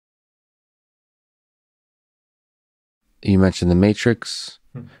you mentioned the Matrix.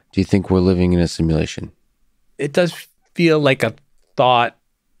 Do you think we're living in a simulation? It does feel like a thought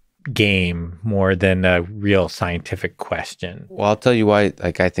game more than a real scientific question. Well, I'll tell you why.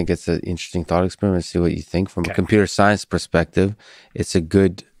 Like, I think it's an interesting thought experiment. See what you think from a computer science perspective. It's a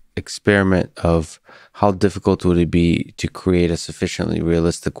good experiment of how difficult would it be to create a sufficiently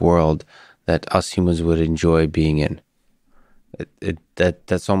realistic world that us humans would enjoy being in.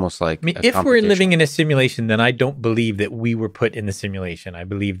 That's almost like, I mean, if we're living in a simulation, then I don't believe that we were put in the simulation. I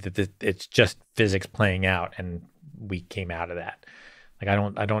believe that it's just physics playing out, and we came out of that. Like,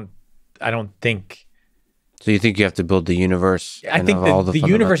 I don't think. So you think you have to build the universe? I think the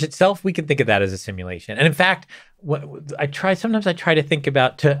universe itself, we can think of that as a simulation. And in fact, sometimes I try to think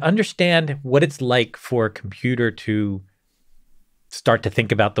about, to understand what it's like for a computer to start to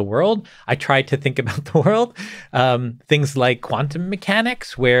think about the world. I try to think about the world, things like quantum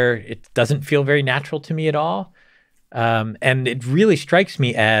mechanics, where it doesn't feel very natural to me at all. And it really strikes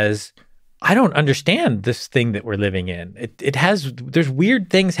me as, I don't understand this thing that we're living in. There's weird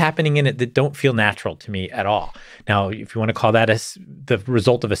things happening in it that don't feel natural to me at all. Now, if you want to call that the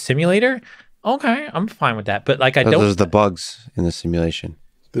result of a simulator, okay, I'm fine with that. But like, there's the bugs in the simulation.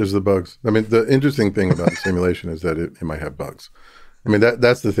 There's the bugs. I mean, the interesting thing about the simulation is that it might have bugs. I mean,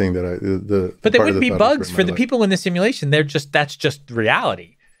 that's the thing that But there wouldn't be bugs for the people in the simulation. That's just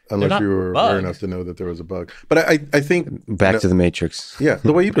reality. Unless you were aware enough to know that there was a bug. But I think back to the Matrix. Yeah,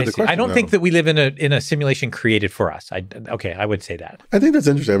 the way you put the question. I don't think that we live in a simulation created for us. I would say that. I think that's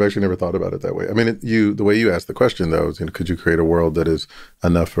interesting. I've actually never thought about it that way. I mean, the way you asked the question though is, could you create a world that is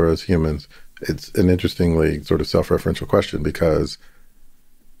enough for us humans? It's an interestingly sort of self-referential question, because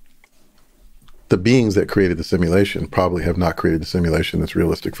the beings that created the simulation probably have not created the simulation that's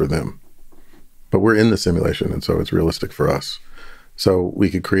realistic for them. But we're in the simulation, and so it's realistic for us. So we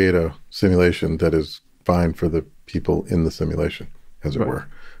could create a simulation that is fine for the people in the simulation, as it were,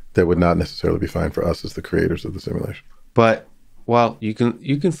 that would not necessarily be fine for us as the creators of the simulation. But, well, you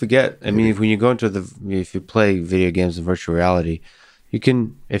can forget. I mean, when you go into if you play video games in virtual reality, you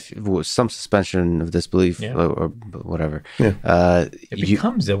can, if with some suspension of disbelief or whatever, it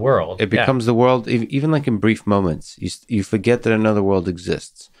becomes a world. It becomes the world, even like in brief moments. You forget that another world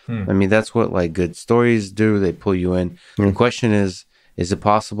exists. I mean, that's what like good stories do. They pull you in. The question is it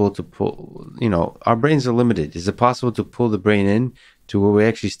possible to pull, our brains are limited. Is it possible to pull the brain in to where we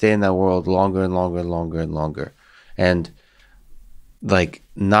actually stay in that world longer and longer and longer and longer? And like,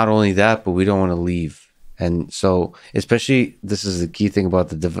 not only that, but we don't want to leave. And so, especially, this is the key thing about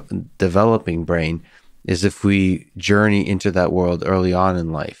the developing brain, is if we journey into that world early on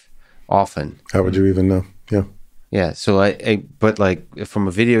in life, often. How would you even know? Yeah. Yeah. So but like from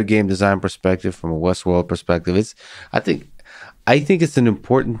a video game design perspective, from a Westworld perspective, I think it's an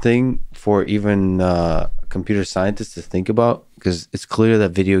important thing for even computer scientists to think about, because it's clear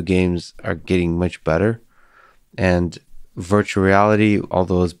that video games are getting much better, and virtual reality,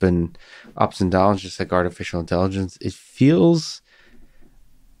 although it's been ups and downs, just like artificial intelligence, it feels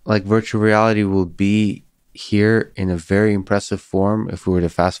like virtual reality will be here in a very impressive form if we were to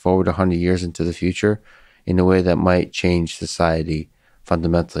fast forward 100 years into the future, in a way that might change society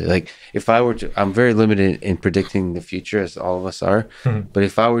fundamentally. Like, if I were to, I'm very limited in predicting the future, as all of us are, but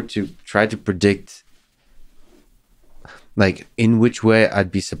if I were to try to predict like in which way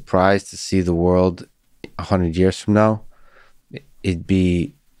I'd be surprised to see the world 100 years from now, it'd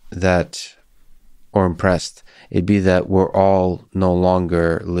be that, or impressed, it'd be that we're all no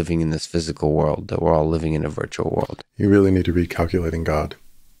longer living in this physical world, that we're all living in a virtual world. You really need to read Calculating God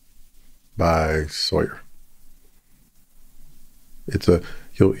by Sawyer.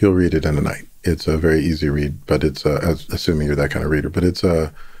 You'll read it in a night. It's a very easy read, but it's assuming you're that kind of reader, but it's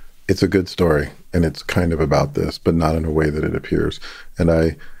a good story, and it's kind of about this, but not in a way that it appears. And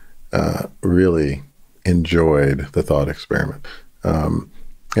I really enjoyed the thought experiment.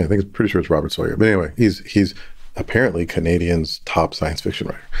 I think it's pretty sure it's Robert Sawyer, but anyway, he's apparently Canadian's top science fiction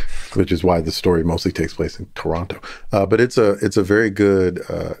writer, which is why the story mostly takes place in Toronto. But it's a very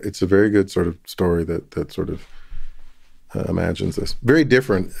good sort of story that sort of imagines this very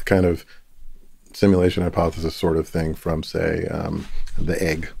different kind of simulation hypothesis sort of thing from, say, The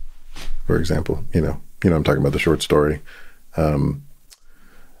Egg, for example. I'm talking about the short story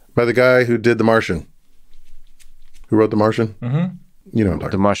by the guy who did The Martian. Who wrote The Martian? Mm-hmm. You know what I'm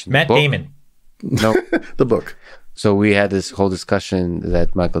talking The Martian. Matt Damon. No, the book. So we had this whole discussion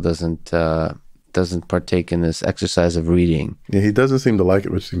that Michael doesn't partake in this exercise of reading. Yeah, he doesn't seem to like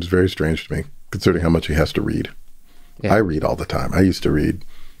it, which seems very strange to me, considering how much he has to read. Yeah. I read all the time. I used to read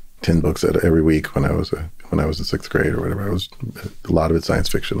 10 books every week when I was in sixth grade or whatever. A lot of it science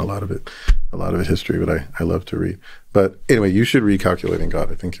fiction, a lot of it history, but I love to read. But anyway, you should read Calculating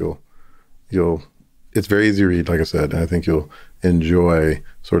God. I think you'll it's very easy to read, like I said, and I think you'll enjoy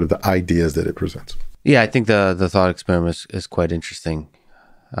sort of the ideas that it presents. Yeah, I think the thought experiment is quite interesting.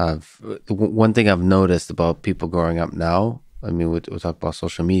 One thing I've noticed about people growing up now, I mean, we'll talk about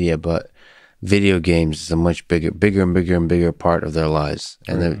social media, but video games is a much bigger and bigger part of their lives,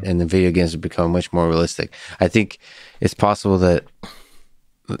 and the video games have become much more realistic. I think it's possible that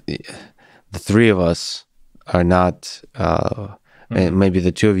the three of us are not, and maybe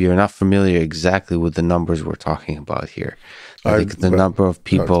the two of you are not familiar exactly with the numbers we're talking about here. I think the number of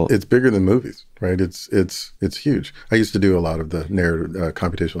people, it's bigger than movies, right? It's huge. I used to do a lot of the narrative,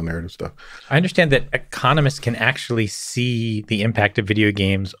 computational narrative stuff. I understand that economists can actually see the impact of video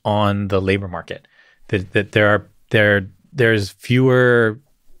games on the labor market. That there's fewer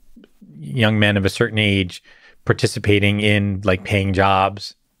young men of a certain age participating in like paying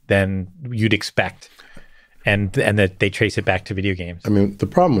jobs than you'd expect, and that they trace it back to video games. I mean, the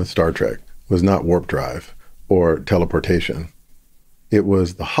problem with Star Trek was not warp drive or teleportation. It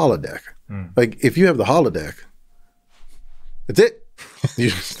was the holodeck. Like, if you have the holodeck, that's it.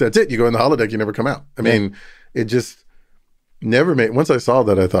 That's it. You go in the holodeck, you never come out. I mean, it just never made. Once I saw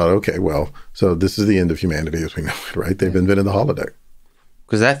that, I thought, okay, well, so this is the end of humanity as we know it, right? They've invented the holodeck.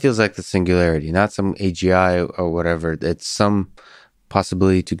 Because that feels like the singularity, not some AGI or whatever. It's some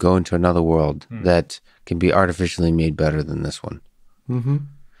possibility to go into another world that can be artificially made better than this one. Mm-hmm.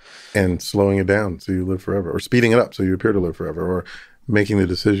 And slowing it down so you live forever, or speeding it up so you appear to live forever, or making the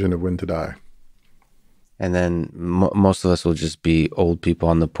decision of when to die. And then most of us will just be old people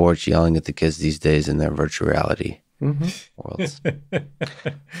on the porch yelling at the kids these days in their virtual reality worlds.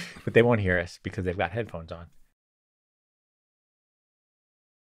 But they won't hear us because they've got headphones on.